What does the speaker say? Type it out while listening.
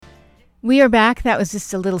We are back. That was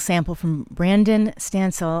just a little sample from Brandon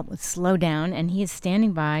Stansel with Slow Down, and he is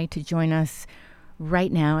standing by to join us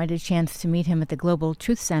right now. I had a chance to meet him at the Global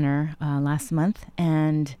Truth Center last month,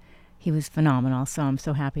 and he was phenomenal, so I'm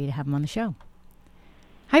so happy to have him on the show.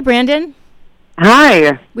 Hi, Brandon.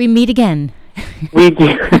 Hi. We meet again. We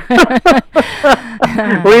do.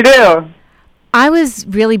 We do. I was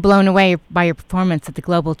really blown away by your performance at the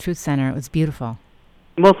Global Truth Center. It was beautiful.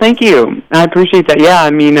 Well, thank you. I appreciate that. Yeah,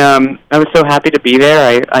 I mean, I was so happy to be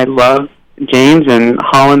there. I love James and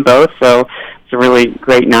Holland both, so it's a really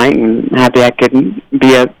great night, and happy I could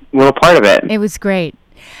be a little part of it. It was great.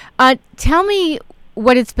 Tell me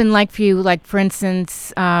what it's been like for you. Like, for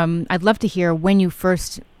instance, I'd love to hear when you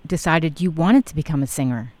first decided you wanted to become a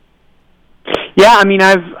singer. Yeah, I mean,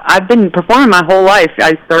 I've been performing my whole life.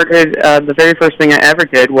 I started, the very first thing I ever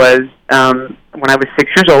did was when I was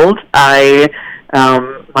 6 years old.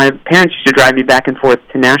 My parents used to drive me back and forth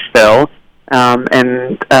to Nashville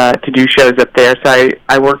and to do shows up there. So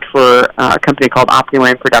I worked for a company called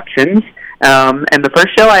Opryland Productions. And the first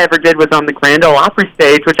show I ever did was on the Grand Ole Opry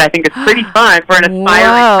stage, which I think is pretty fun for an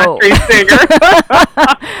aspiring country singer.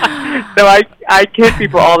 So I kid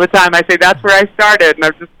people all the time. I say that's where I started, and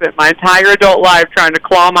I've just spent my entire adult life trying to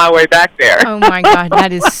claw my way back there. Oh, my God,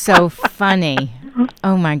 that is so funny.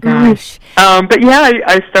 Oh, my gosh. But yeah,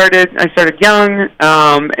 I started young,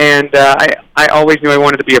 and I always knew I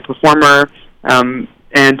wanted to be a performer. And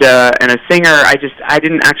a singer. I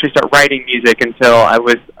didn't actually start writing music until I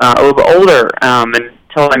was a little bit older,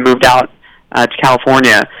 until I moved out to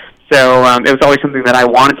California. So it was always something that I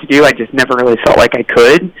wanted to do. I just never really felt like I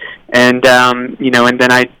could, and and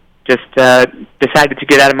then I just decided to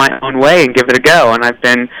get out of my own way and give it a go, and I've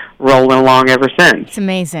been rolling along ever since. It's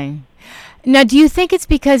amazing. Now, do you think it's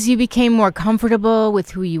because you became more comfortable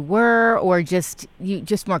with who you were, or just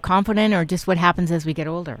more confident, or just what happens as we get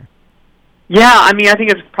older? Yeah, I mean, I think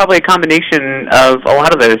it's probably a combination of a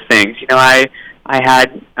lot of those things. You know, I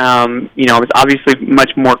had, I was obviously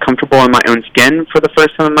much more comfortable in my own skin for the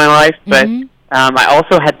first time in my life, but I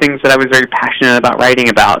also had things that I was very passionate about writing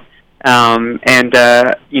about, and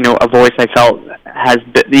a voice I felt has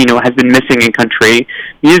been missing in country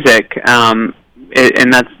music, and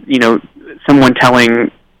that's someone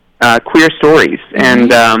telling queer stories,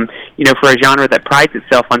 and for a genre that prides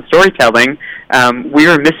itself on storytelling, we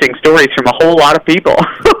were missing stories from a whole lot of people.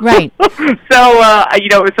 Right. So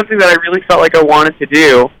it was something that I really felt like I wanted to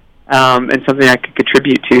do, and something I could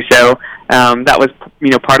contribute to. So that was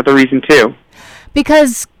part of the reason too.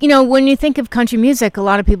 Because when you think of country music, a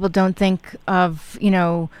lot of people don't think of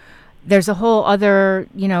there's a whole other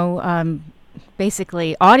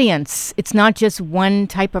basically audience. It's not just one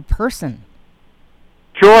type of person.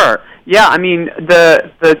 Sure. Yeah. I mean,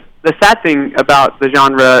 the sad thing about the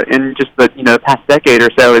genre in just the past decade or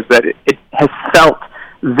so is that it has felt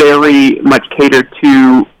very much catered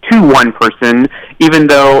to one person, even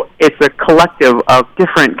though it's a collective of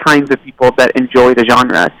different kinds of people that enjoy the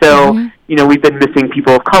genre. So, we've been missing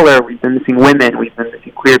people of color, we've been missing women, we've been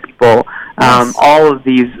missing queer people, yes. All of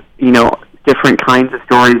these, different kinds of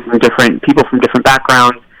stories and different people from different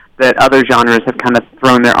backgrounds that other genres have kind of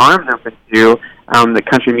thrown their arms open to. That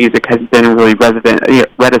country music has been really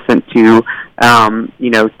reticent to,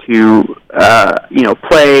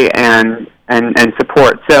 play and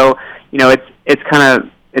support. So,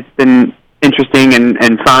 it's been interesting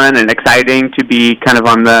and fun and exciting to be kind of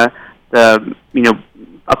on the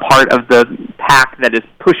a part of the pack that is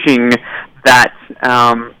pushing that,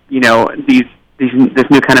 this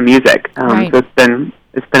new kind of music. Right. So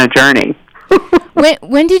it's been a journey.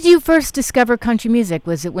 When did you first discover country music?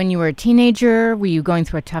 Was it when you were a teenager? Were you going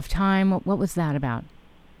through a tough time? What was that about?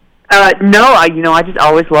 No, I just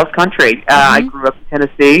always loved country. I grew up in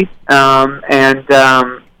Tennessee, and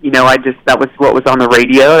that was what was on the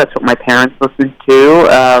radio. That's what my parents listened to.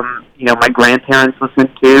 My grandparents listened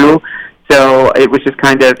to. So it was just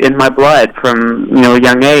kind of in my blood from a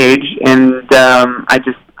young age, and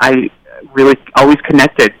I really always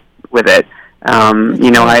connected with it.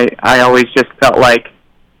 I always just felt like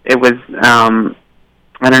it was,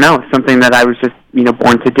 something that I was just,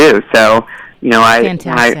 born to do. So,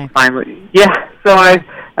 Fantastic. So I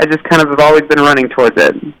just kind of have always been running towards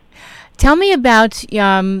it. Tell me about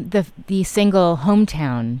the single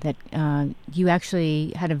Hometown that you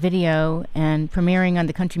actually had a video and premiering on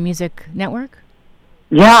the Country Music Network.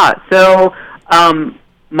 Yeah, so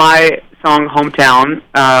my song Hometown,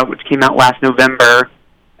 which came out last November,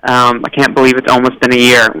 I can't believe it's almost been a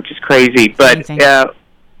year, which is crazy. But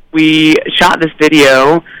we shot this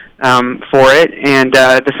video for it, and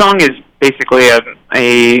the song is basically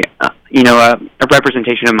a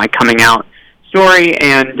representation of my coming out story,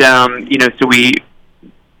 and so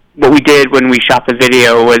what we did when we shot the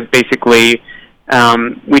video was basically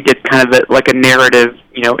we did kind of like a narrative,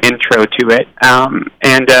 intro to it,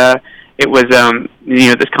 and it was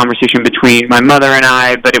this conversation between my mother and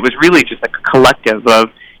I, but it was really just like a collective of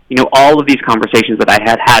all of these conversations that I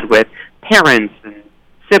had with parents and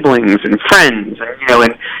siblings and friends,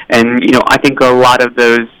 and I think a lot of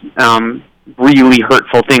those really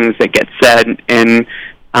hurtful things that get said in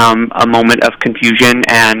a moment of confusion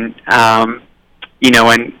and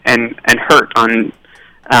and hurt on.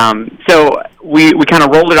 So we kind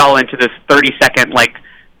of rolled it all into this 30-second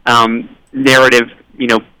narrative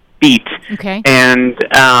beat. Okay. And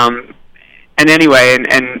anyway,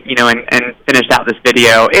 and finished out this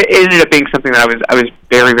video. It ended up being something that I was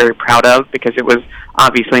very, very proud of, because it was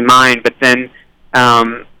obviously mine. But then,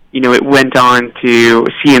 it went on to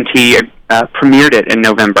CMT, premiered it in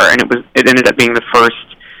November, and it ended up being the first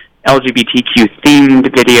LGBTQ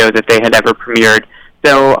themed video that they had ever premiered.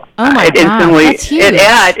 So it instantly,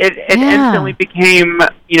 it instantly became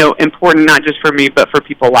important, not just for me but for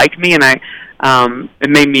people like me, and it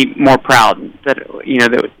made me more proud that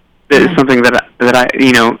that is something that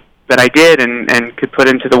I did and could put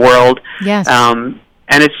into the world. Yes.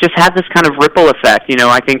 And it's just had this kind of ripple effect.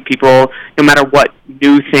 I think people, no matter what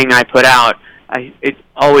new thing I put out, it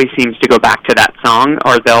always seems to go back to that song,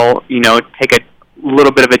 or they'll take a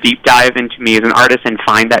little bit of a deep dive into me as an artist and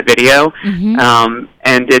find that video. Mm-hmm.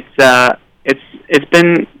 And it's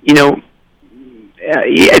been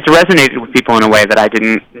it's resonated with people in a way that I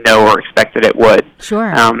didn't know or expect that it would.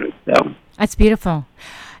 Sure. So that's beautiful.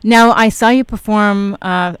 Now, I saw you perform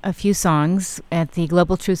a few songs at the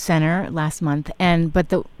Global Truth Center last month, but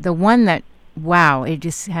the one that, wow, it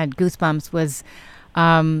just had goosebumps was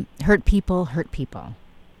 "Hurt People, Hurt People."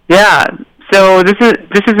 Yeah. So this is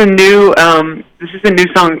a new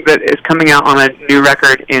song that is coming out on a new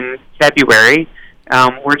record in February.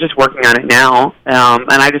 We're just working on it now, and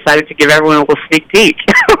I decided to give everyone a little sneak peek.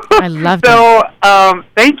 I love that. So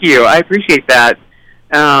thank you, I appreciate that.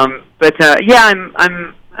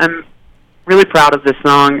 I'm really proud of this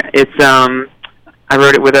song. It's I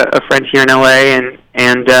wrote it with a friend here in LA,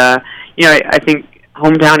 and I think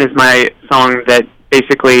 "Hometown" is my song that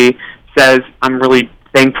basically says I'm really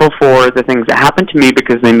thankful for the things that happened to me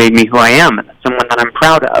because they made me who I am, and someone that I'm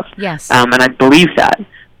proud of. Yes. And I believe that.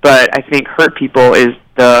 But I think "Hurt People" is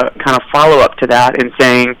the kind of follow-up to that, and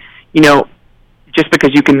saying, just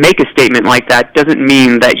because you can make a statement like that doesn't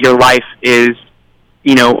mean that your life is,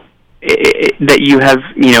 that you have,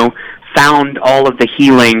 found all of the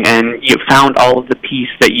healing and you found all of the peace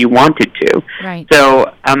that you wanted to. Right.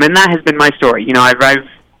 So, and that has been my story. I've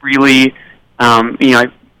really, I'm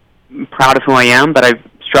proud of who I am, but I've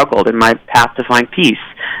struggled in my path to find peace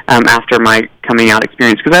after my coming out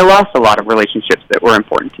experience, because I lost a lot of relationships that were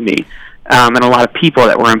important to me, and a lot of people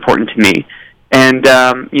that were important to me, and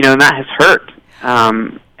and that has hurt.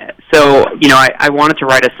 So I wanted to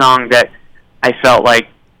write a song that I felt like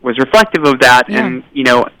was reflective of that, and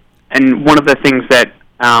and one of the things that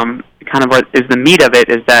kind of is the meat of it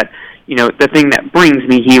is that the thing that brings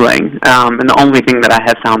me healing, and the only thing that I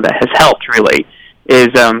have found that has helped really is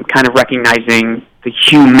kind of recognizing the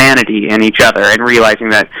humanity in each other, and realizing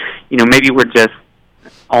that maybe we're just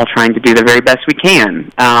all trying to do the very best we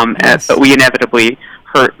can, yes. But we inevitably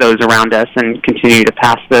hurt those around us and continue to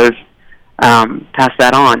pass that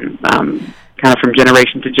on, kind of from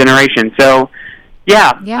generation to generation. So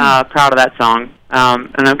proud of that song,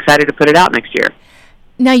 and I'm excited to put it out next year.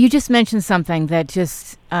 Now, you just mentioned something that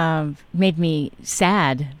just made me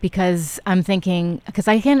sad, because I'm thinking, because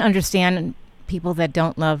I can understand people that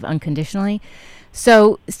don't love unconditionally.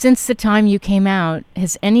 So since the time you came out,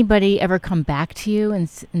 has anybody ever come back to you and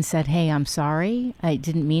said, "Hey, I'm sorry, I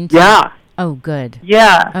didn't mean to"? Yeah. Oh, good.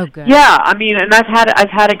 Yeah. Oh, good. Yeah. I mean, and I've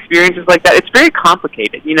had experiences like that. It's very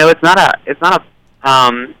complicated. It's not a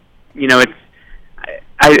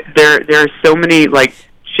there are so many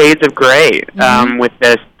shades of gray with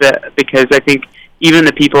this, because I think even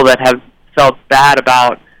the people that have felt bad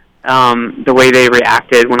about the way they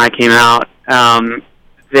reacted when I came out,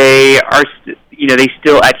 they are they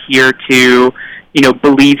still adhere to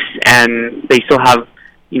beliefs, and they still have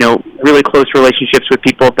really close relationships with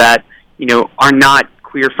people that are not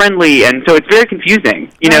queer friendly, and so it's very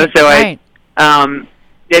confusing. Right.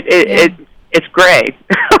 It's gray.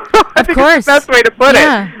 Of course, it's the best way to put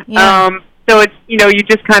it. Yeah. So it's you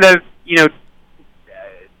just kind of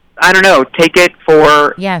I don't know, take it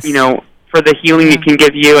for for the healing it can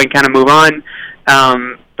give you, and kind of move on.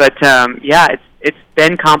 It's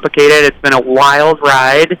been complicated. It's been a wild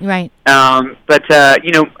ride. Right. But at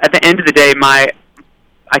the end of the day,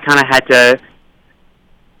 I kind of had to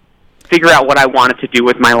figure out what I wanted to do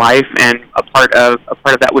with my life, and a part of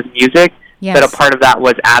that was music, Yes. but a part of that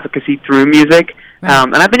was advocacy through music. Right.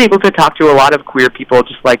 And I've been able to talk to a lot of queer people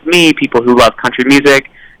just like me, people who love country music,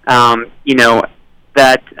 you know,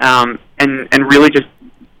 that and really just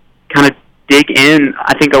kind of dig in,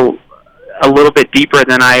 I think, a little bit deeper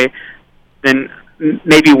than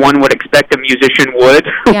maybe one would expect a musician would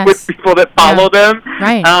Yes. with people that follow them.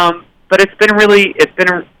 Right. But it's been really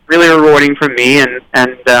rewarding for me, and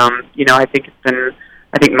you know, I think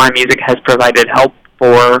my music has provided help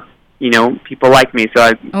for, you know, people like me, so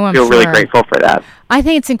I feel really grateful for that. I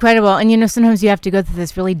think it's incredible. And, you know, sometimes you have to go through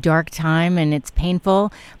this really dark time and it's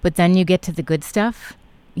painful, but then you get to the good stuff.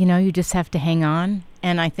 You know, you just have to hang on.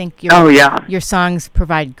 And I think your songs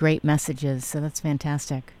provide great messages, so that's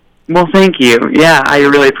fantastic. Well, thank you. Yeah, I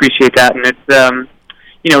really appreciate that. And it's,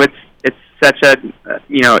 you know, it's such a,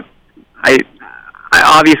 you know, I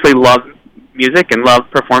obviously love music and love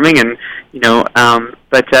performing, and, you know,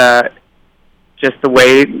 but just the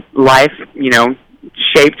way life, you know,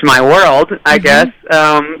 shaped my world, I guess.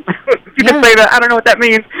 If you can say that, I don't know what that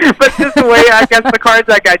means, but just the way, I guess, the cards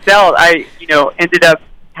I got dealt, I, you know, ended up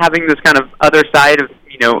having this kind of other side of,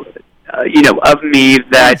 you know, of me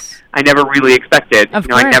that I never really expected. Of you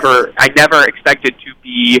know, I never expected to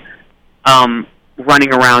be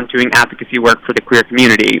running around doing advocacy work for the queer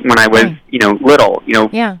community when I was, you know, little. You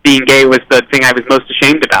know, being gay was the thing I was most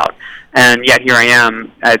ashamed about, and yet here I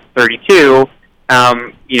am at 32.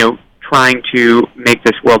 You know, trying to make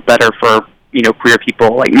this world better for, you know, queer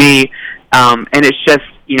people like me, and it's just,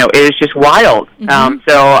 you know, it is just wild.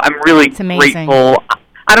 So I'm really grateful.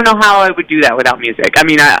 I don't know how I would do that without music. I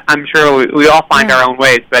mean, I'm sure we all find our own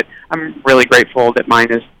ways, but I'm really grateful that mine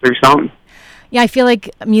is through song. Yeah, I feel like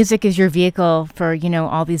music is your vehicle for, you know,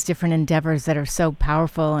 all these different endeavors that are so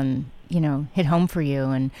powerful and, you know, hit home for you.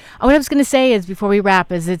 And what I was going to say is, before we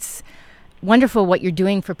wrap, is it's wonderful what you're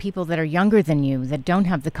doing for people that are younger than you, that don't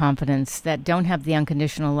have the confidence, that don't have the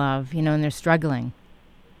unconditional love, you know, and they're struggling.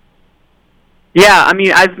 Yeah, I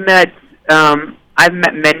mean, I've met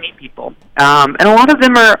many people, and a lot of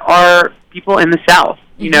them are people in the South.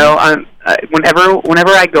 You know,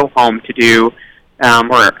 whenever I go home to do,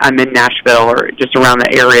 or I'm in Nashville or just around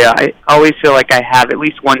the area, I always feel like I have at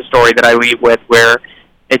least one story that I leave with where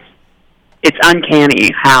it's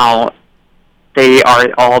uncanny how they are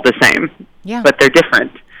all the same, but they're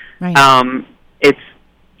different. Right. It's,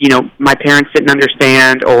 you know, my parents didn't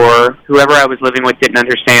understand, or whoever I was living with didn't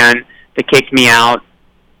understand. They kicked me out.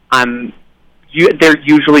 They're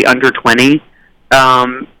usually under 20,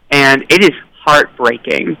 and it is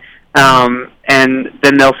heartbreaking. And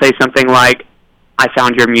then they'll say something like, "I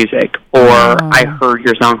found your music," or "I heard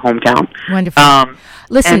your song Hometown." Wonderful.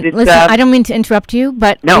 Listen, I don't mean to interrupt you,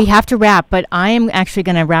 but we have to wrap. But I am actually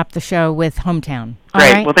going to wrap the show with Hometown.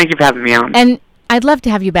 Great. Right? Well, thank you for having me on. And I'd love to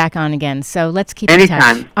have you back on again, so let's keep in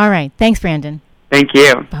touch. All right. Thanks, Brandon. Thank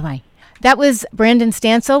you. Bye-bye. That was Brandon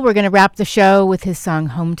Stansel. We're going to wrap the show with his song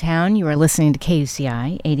Hometown. You are listening to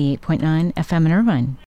KUCI 88.9 FM in Irvine.